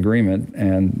circumstances and agreement,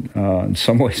 and in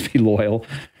some ways be loyal.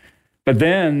 But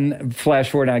then, flash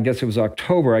forward, I guess it was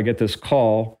October, I get this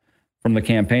call from the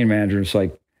campaign manager. It's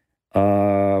like,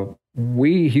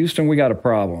 Houston, we got a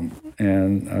problem.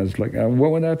 And I was like,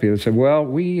 what would that be? They said, "Well,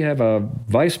 we have a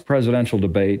vice presidential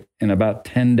debate in about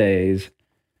 10 days,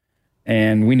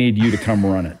 and we need you to come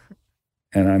run it."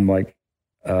 And I'm like,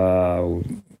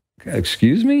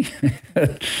 excuse me?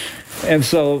 And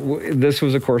so this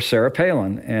was, of course, Sarah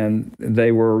Palin, and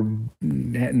they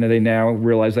now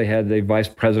realized they had a vice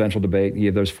presidential debate.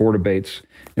 There's 4 debates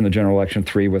in the general election,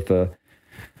 3 with the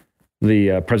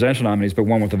presidential nominees, but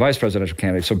 1 with the vice presidential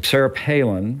candidate. So Sarah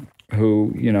Palin,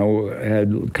 who,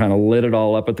 had kind of lit it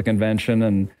all up at the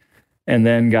convention and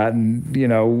then gotten, I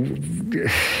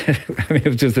mean, it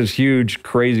was just this huge,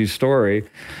 crazy story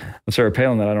of Sarah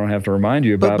Palin that I don't have to remind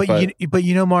you about. But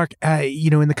Mark,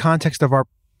 in the context of our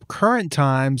current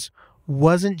times,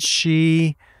 wasn't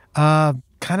she kind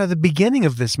of the beginning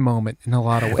of this moment in a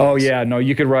lot of ways? Oh, yeah. No,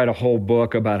 you could write a whole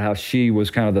book about how she was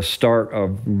kind of the start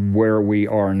of where we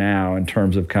are now in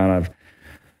terms of kind of,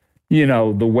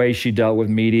 the way she dealt with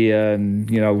media and,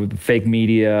 with fake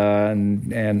media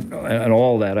and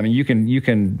all that. I mean, you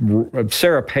can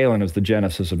Sarah Palin is the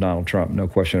genesis of Donald Trump, no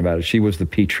question about it. She was the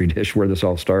petri dish where this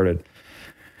all started.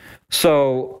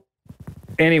 So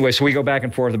anyway, so we go back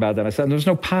and forth about that. I said, there's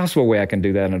no possible way I can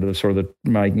do that under the sort of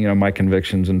my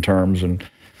convictions and terms.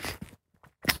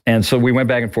 And so we went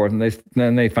back and forth, and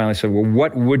then they finally said, well,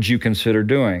 what would you consider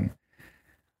doing?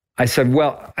 I said,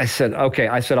 okay.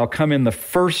 I said, I'll come in the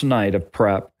first night of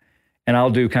prep and I'll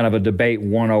do kind of a debate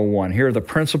 101. Here are the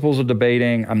principles of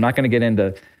debating. I'm not going to get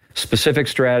into specific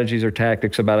strategies or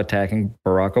tactics about attacking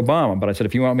Barack Obama. But I said,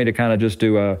 if you want me to kind of just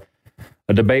do a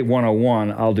debate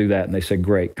 101, I'll do that. And they said,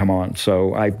 great, come on.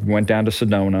 So I went down to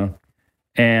Sedona,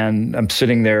 and I'm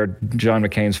sitting there, John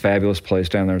McCain's fabulous place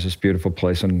down there. It's this beautiful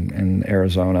place in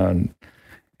Arizona.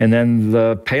 And then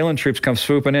the Palin troops come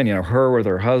swooping in, her with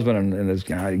her husband and this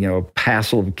guy, a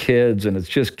passel of kids, and it's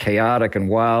just chaotic and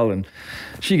wild. And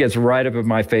she gets right up in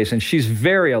my face, and she's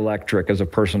very electric as a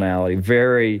personality.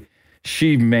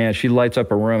 She lights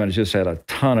up a room and just had a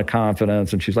ton of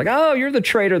confidence. And she's like, oh, you're the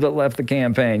traitor that left the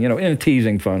campaign, in a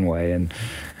teasing, fun way. And,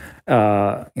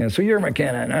 so you're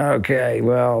McKinnon. Okay,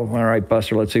 well, all right,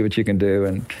 Buster, let's see what you can do.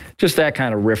 And just that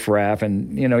kind of riffraff.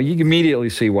 And, you immediately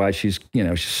see why she's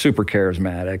super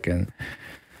charismatic. And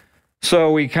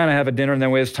so we kind of have a dinner, and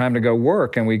then it's time to go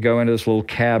work. And we go into this little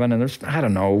cabin, and there's, I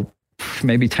don't know,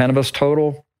 maybe 10 of us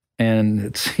total. And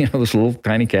it's, this little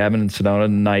tiny cabin in Sedona at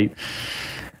night.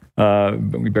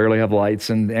 We barely have lights.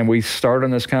 And we start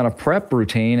on this kind of prep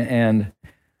routine. And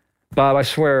Bob, I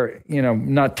swear,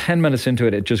 not 10 minutes into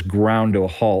it, it just ground to a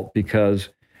halt because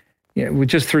we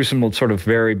just threw some sort of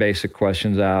very basic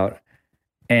questions out,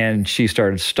 and she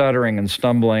started stuttering and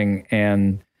stumbling,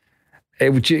 and it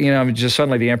was, just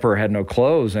suddenly the emperor had no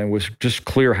clothes, and it was just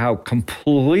clear how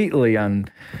completely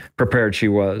unprepared she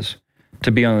was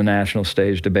to be on the national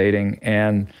stage debating.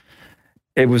 And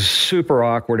it was super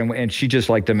awkward, and she just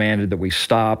demanded that we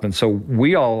stop. And so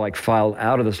we all filed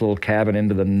out of this little cabin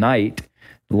into the night,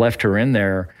 left her in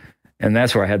there. And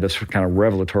that's where I had this kind of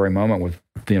revelatory moment with,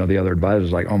 the other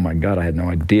advisors, oh my God, I had no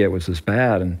idea it was this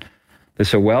bad. And they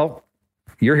said, well,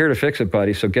 you're here to fix it,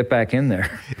 buddy, so get back in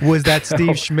there. Was that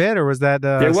Steve Schmidt, or was that...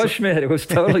 It was Schmidt. It was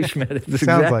totally Schmidt. That's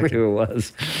exactly who it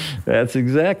was. That's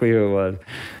exactly who it was.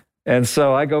 And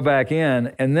so I go back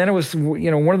in, and then it was,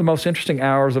 one of the most interesting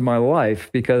hours of my life,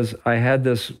 because I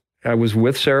was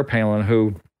with Sarah Palin,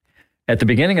 who at the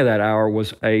beginning of that hour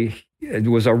was a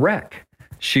wreck.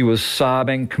 She was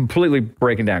sobbing, completely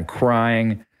breaking down,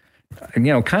 crying,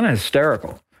 kind of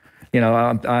hysterical.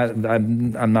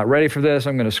 I'm not ready for this.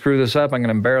 I'm going to screw this up. I'm going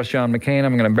to embarrass John McCain.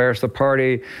 I'm going to embarrass the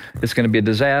party. It's going to be a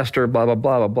disaster, blah, blah,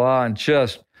 blah, blah, blah. And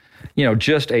just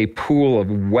a pool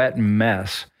of wet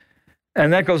mess.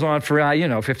 And that goes on for,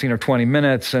 15 or 20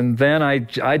 minutes. And then I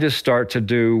just start to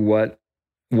do what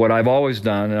I've always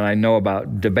done, and I know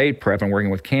about debate prep and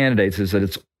working with candidates, is that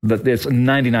it's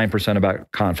 99%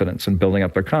 about confidence and building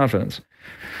up their confidence.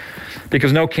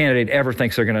 Because no candidate ever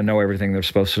thinks they're going to know everything they're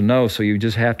supposed to know. So you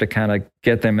just have to kind of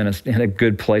get them in a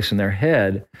good place in their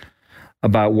head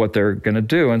about what they're going to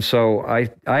do. And so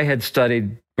I had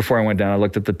studied, before I went down, I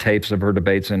looked at the tapes of her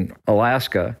debates in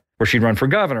Alaska, where she'd run for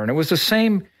governor. And it was the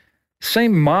same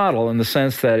model, in the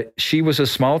sense that she was a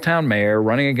small town mayor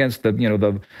running against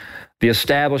the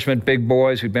establishment big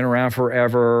boys who'd been around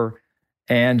forever.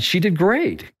 And she did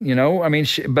great,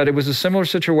 but it was a similar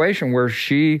situation where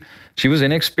she was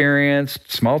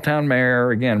inexperienced, small town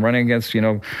mayor, again, running against,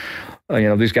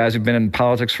 these guys who've been in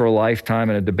politics for a lifetime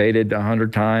and had debated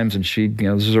 100 times. And she,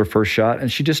 this is her first shot,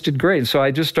 and she just did great. And so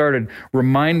I just started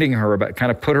reminding her about,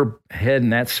 kind of put her head in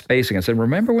that space again. I said,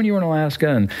 remember when you were in Alaska,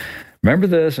 and remember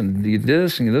this, and you did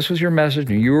this, and this was your message,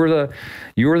 and you were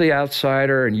the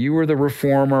outsider, and you were the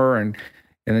reformer, and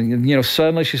then,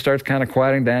 suddenly she starts kind of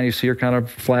quieting down. You see her kind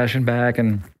of flashing back,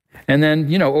 and And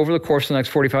then, over the course of the next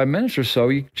 45 minutes or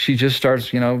so, she just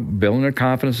starts, building her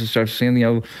confidence and starts seeing,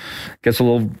 gets a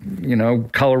little,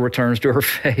 color returns to her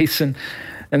face. And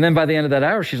then by the end of that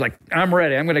hour, she's like, I'm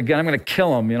ready. I'm going to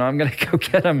kill him. I'm going to go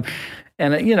get him.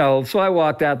 And, so I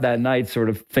walked out that night sort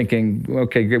of thinking,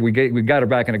 okay, we got her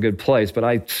back in a good place. But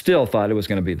I still thought it was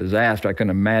going to be a disaster. I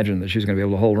couldn't imagine that she was going to be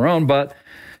able to hold her own. But,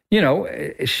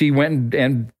 she went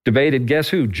and debated, guess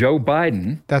who? Joe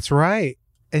Biden. That's right.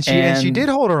 And she did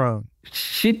hold her own.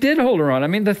 She did hold her own. I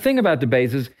mean, the thing about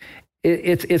debates is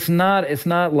it's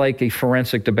not like a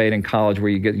forensic debate in college where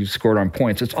you scored on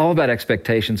points. It's all about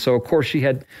expectations. So of course she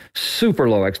had super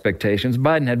low expectations.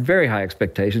 Biden had very high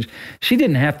expectations. She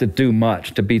didn't have to do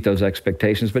much to beat those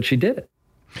expectations, but she did it.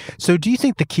 So do you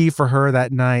think the key for her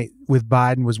that night with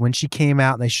Biden was when she came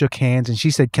out and they shook hands and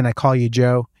she said, "Can I call you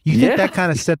Joe?" You think that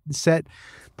kind of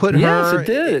put her... Yes, it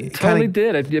did. It totally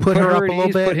did. It put her up a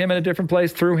little bit. Put him in a different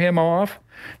place, threw him off,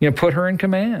 put her in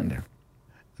command.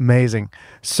 Amazing.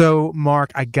 So,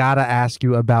 Mark, I got to ask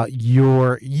you about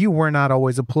you were not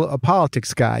always a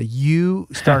politics guy. You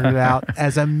started out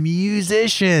as a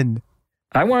musician.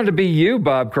 I wanted to be you,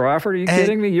 Bob Crawford. Are you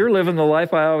kidding me? You're living the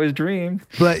life I always dreamed.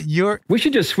 But we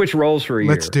should just switch roles for a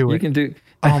year. Let's do it. You can do...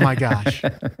 Oh my gosh.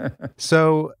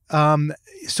 So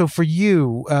for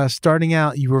you, starting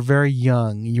out, you were very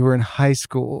young. You were in high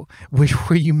school, where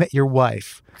you met your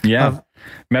wife. Yeah.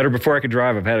 Met her before I could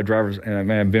drive.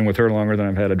 I've been with her longer than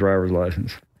I've had a driver's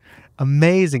license.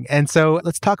 Amazing. And so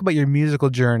let's talk about your musical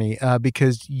journey,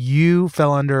 because you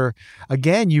fell under,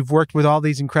 again, you've worked with all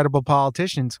these incredible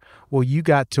politicians. Well, you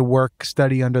got to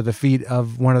study under the feet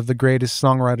of one of the greatest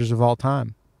songwriters of all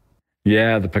time.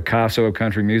 Yeah, the Picasso of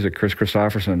country music, Kris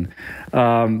Kristofferson.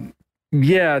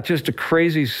 Just a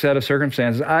crazy set of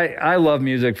circumstances. I love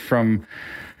music from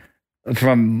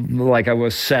like I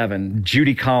was 7.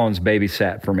 Judy Collins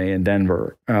babysat for me in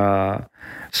Denver.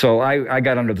 So I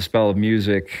got under the spell of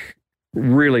music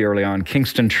really early on.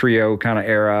 Kingston Trio kind of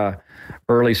era,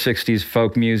 early 60s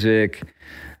folk music.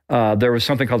 There was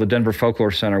something called the Denver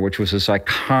Folklore Center, which was this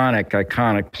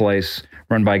iconic place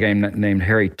run by a guy named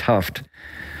Harry Tuft,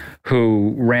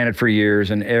 who ran it for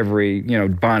years, and every,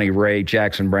 Bonnie Raitt,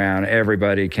 Jackson Browne,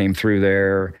 everybody came through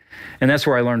there. And that's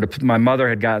where I learned my mother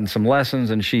had gotten some lessons,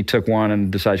 and she took one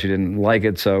and decided she didn't like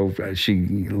it, so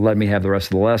she let me have the rest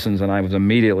of the lessons, and I was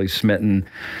immediately smitten.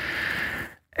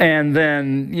 And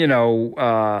then, Meet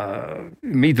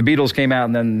the Beatles came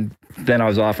out, and then I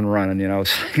was off and running,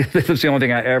 It was the only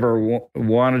thing I ever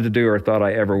wanted to do or thought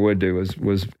I ever would do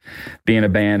was be in a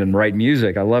band and write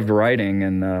music. I loved writing,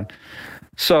 and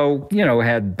so,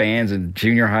 had bands in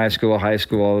junior high school,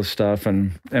 all this stuff.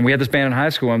 And we had this band in high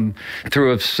school, and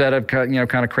through a set of, kind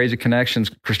of crazy connections,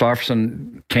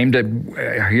 Kristofferson came to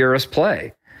hear us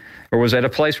play, or was at a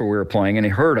place where we were playing, and he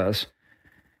heard us,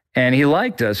 and he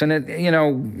liked us.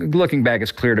 And, looking back,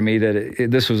 it's clear to me that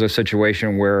this was a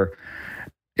situation where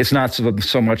it's not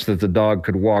so much that the dog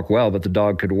could walk well, but the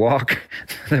dog could walk.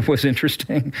 That was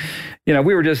interesting.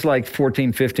 We were just like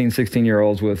 14, 15,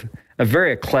 16-year-olds with a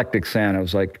very eclectic sound. It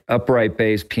was like upright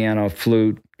bass, piano,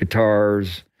 flute,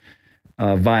 guitars,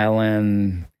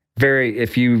 violin.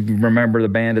 If you remember the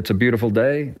band It's a Beautiful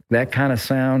Day, that kind of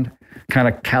sound, kind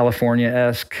of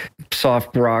California-esque,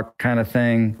 soft rock kind of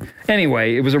thing.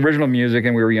 Anyway, it was original music,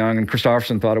 and we were young, and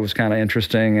Kristofferson thought it was kind of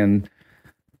interesting, and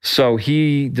so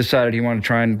he decided he wanted to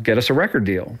try and get us a record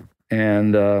deal.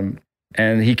 And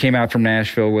he came out from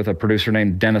Nashville with a producer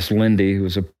named Dennis Lindy, who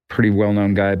was a pretty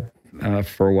well-known guy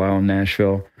for a while in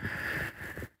Nashville.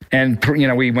 And,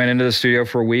 we went into the studio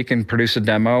for a week and produced a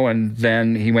demo, and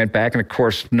then he went back. And, of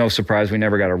course, no surprise, we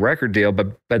never got a record deal.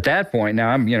 But at that point, now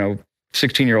I'm,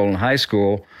 16-year-old in high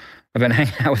school. I've been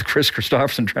hanging out with Kris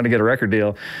Kristofferson trying to get a record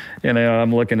deal.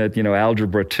 I'm looking at,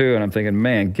 Algebra 2, and I'm thinking,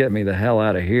 man, get me the hell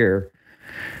out of here.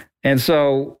 And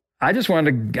so I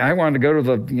wanted to go to I wanted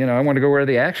to go where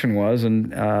the action was.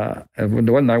 And I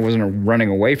wasn't running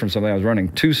away from something, I was running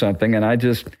to something. And I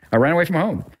ran away from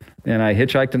home, and I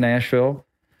hitchhiked to Nashville.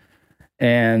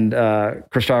 And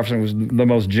Kristofferson was the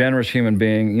most generous human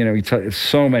being.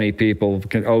 So many people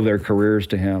can owe their careers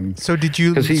to him. So did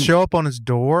you show up on his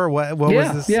door? What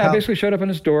was this? Yeah, I basically showed up on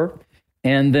his door.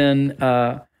 And then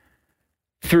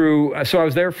so I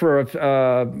was there for,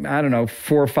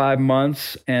 4 or 5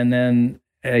 months. And then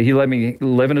he let me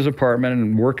live in his apartment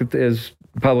and work at his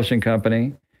publishing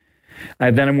company.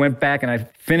 I then went back and I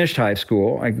finished high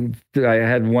school. I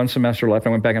had 1 semester left.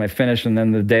 I went back and I finished. And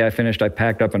then the day I finished, I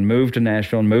packed up and moved to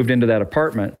Nashville and moved into that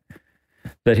apartment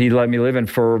that he let me live in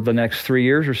for the next 3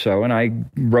 years or so. And I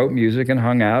wrote music and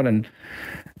hung out. And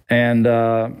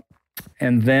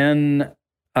then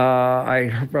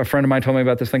a friend of mine told me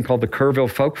about this thing called the Kerrville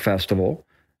Folk Festival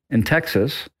in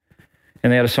Texas,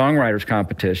 and they had a songwriters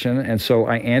competition. And so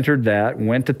I entered that,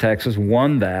 went to Texas,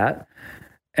 won that.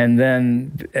 And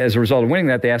then as a result of winning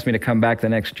that, they asked me to come back the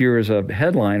next year as a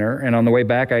headliner. And on the way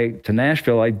back to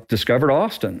Nashville, I discovered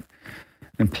Austin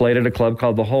and played at a club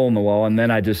called The Hole in the Wall. And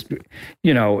then I just,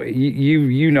 you know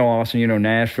Austin, you know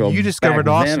Nashville. You discovered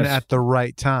Austin at the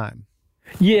right time.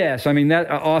 Yes. I mean, that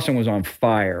Austin was on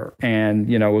fire. And,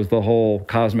 you know, it was the whole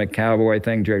Cosmic Cowboy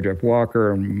thing, Jerry Jeff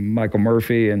Walker and Michael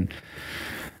Murphy and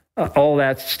all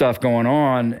that stuff going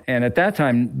on. And at that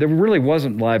time, there really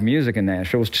wasn't live music in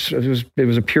Nashville. It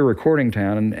was a pure recording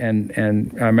town.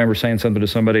 And I remember saying something to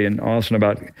somebody in Austin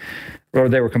about, or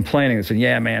they were complaining. They said,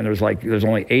 yeah, man, there's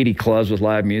only 80 clubs with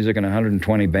live music and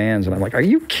 120 bands. And I'm like, are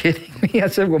you kidding me? I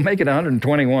said, well, make it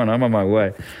 121. I'm on my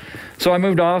way. So I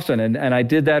moved to Austin, and I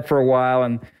did that for a while.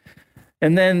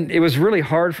 And then it was really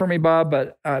hard for me, Bob,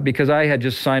 but because I had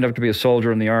just signed up to be a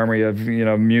soldier in the Army of, you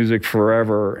know, music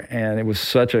forever. And it was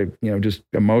such a, you know, just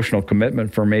emotional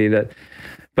commitment for me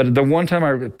but the one time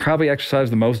I probably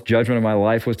exercised the most judgment of my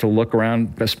life was to look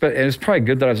around. And it's probably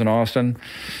good that I was in Austin.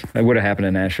 It would have happened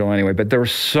in Nashville anyway, but there were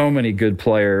so many good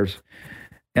players.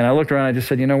 And I looked around and I just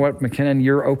said, you know what, McKinnon,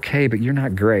 you're okay, but you're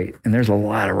not great. And there's a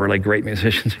lot of really great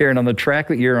musicians here. And on the track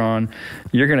that you're on,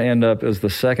 you're going to end up as the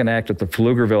second act at the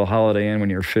Pflugerville Holiday Inn when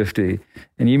you're 50.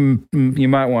 And you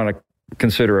might want to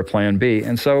consider a plan B.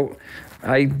 And so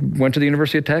I went to the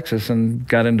University of Texas and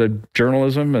got into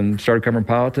journalism and started covering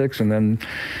politics. And then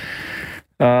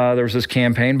there was this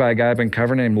campaign by a guy I've been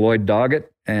covering named Lloyd Doggett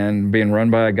and being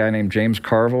run by a guy named James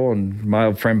Carville and my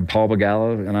old friend Paul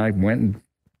Begala. And I went and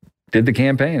did the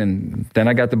campaign, and then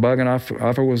I got the bug, and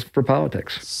offer was for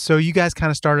politics. So you guys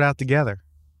kind of started out together.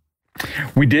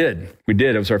 We did.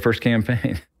 It was our first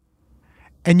campaign.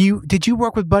 And did you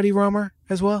work with Buddy Roemer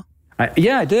as well?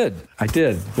 Yeah, I did.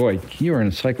 Boy, you were an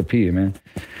encyclopedia, man.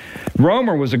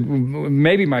 Roemer was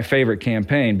maybe my favorite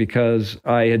campaign because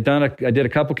I did a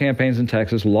couple campaigns in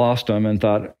Texas, lost them, and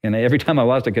thought, and every time I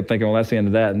lost, I kept thinking, well, that's the end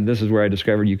of that. And this is where I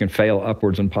discovered you can fail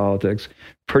upwards in politics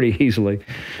pretty easily.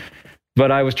 But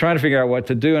I was trying to figure out what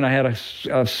to do, and I had a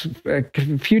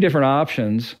few different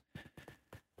options.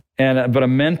 But a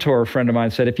mentor friend of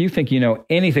mine said, if you think you know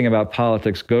anything about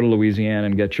politics, go to Louisiana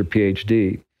and get your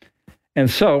PhD. And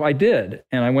so I did.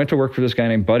 And I went to work for this guy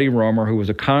named Buddy Roemer, who was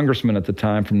a congressman at the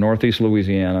time from Northeast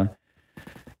Louisiana,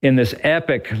 in this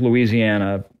epic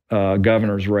Louisiana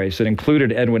governor's race that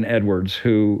included Edwin Edwards,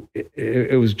 who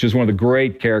it was just one of the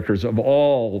great characters of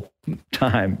all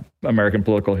time American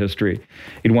political history.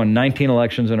 He'd won 19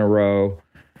 elections in a row,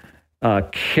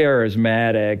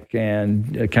 charismatic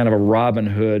and kind of a Robin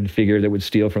Hood figure that would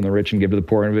steal from the rich and give to the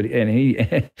poor,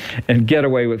 and get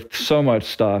away with so much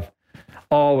stuff.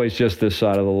 Always just this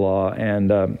side of the law. And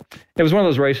it was one of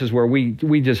those races where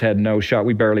we just had no shot.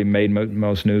 We barely made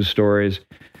most news stories.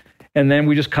 And then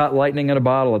we just caught lightning in a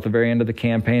bottle at the very end of the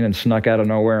campaign and snuck out of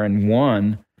nowhere and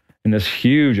won in this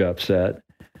huge upset.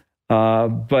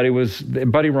 But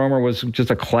Buddy Roemer was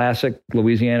just a classic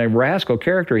Louisiana rascal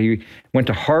character. He went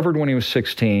to Harvard when he was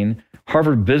 16,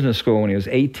 Harvard Business School when he was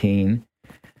 18.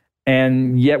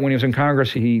 And yet when he was in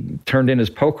Congress, he turned in his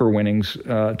poker winnings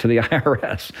to the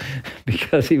IRS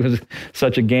because he was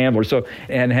such a gambler.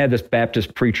 And had this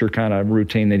Baptist preacher kind of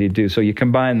routine that he'd do. So you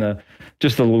combine the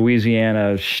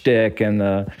Louisiana shtick and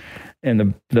the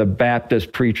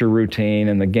Baptist preacher routine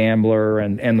and the gambler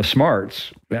and the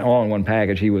smarts all in one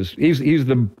package. He's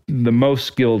the most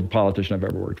skilled politician I've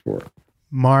ever worked for.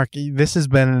 Mark, this has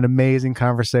been an amazing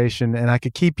conversation, and I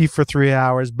could keep you for 3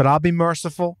 hours, but I'll be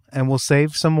merciful, and we'll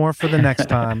save some more for the next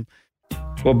time.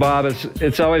 Well, Bob,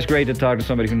 it's always great to talk to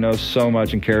somebody who knows so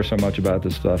much and cares so much about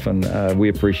this stuff, and we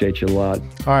appreciate you a lot.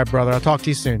 All right, brother. I'll talk to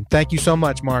you soon. Thank you so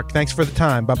much, Mark. Thanks for the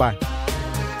time. Bye-bye.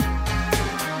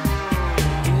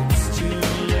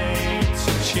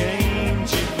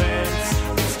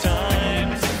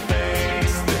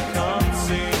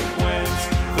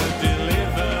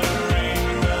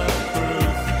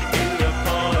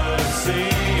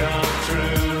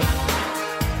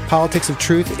 Politics of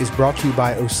Truth is brought to you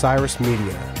by Osiris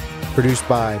Media. Produced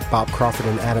by Bob Crawford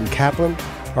and Adam Kaplan.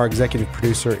 Our executive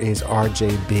producer is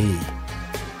RJB.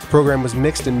 The program was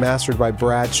mixed and mastered by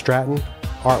Brad Stratton.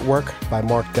 Artwork by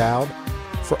Mark Dowd.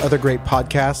 For other great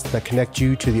podcasts that connect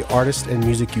you to the artists and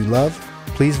music you love,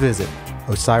 please visit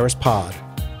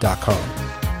osirispod.com.